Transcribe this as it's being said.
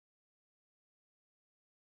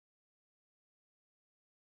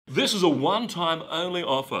This is a one-time only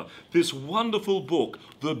offer. This wonderful book,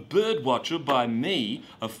 The Birdwatcher by me,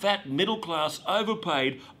 a fat, middle-class,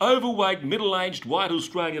 overpaid, overweight, middle-aged white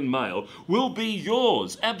Australian male, will be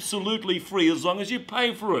yours, absolutely free as long as you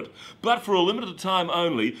pay for it. But for a limited time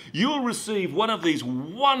only, you'll receive one of these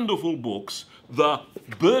wonderful books, The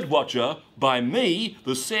Birdwatcher by me,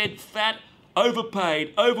 the said fat,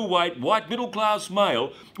 overpaid, overweight, white, middle-class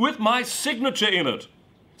male, with my signature in it.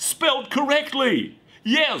 Spelt correctly.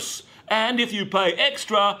 Yes, and if you pay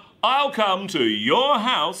extra, I'll come to your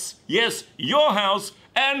house, yes, your house,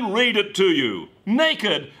 and read it to you,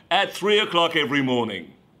 naked, at 3 o'clock every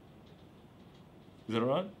morning. Is that all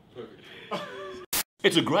right? Perfect.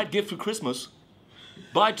 It's a great gift for Christmas.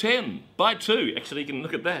 Buy 10, buy 2. Actually, you can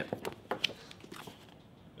look at that.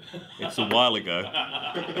 It's a while ago.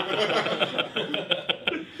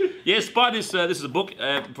 Yes, buy this. This is a book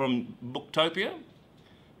from Booktopia.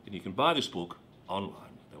 And you can buy this book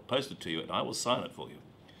online. They'll post it to you and I will sign it for you.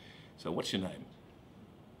 So what's your name?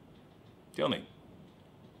 Tell me.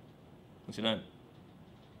 What's your name?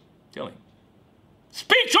 Tell me.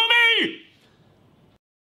 Speak to me!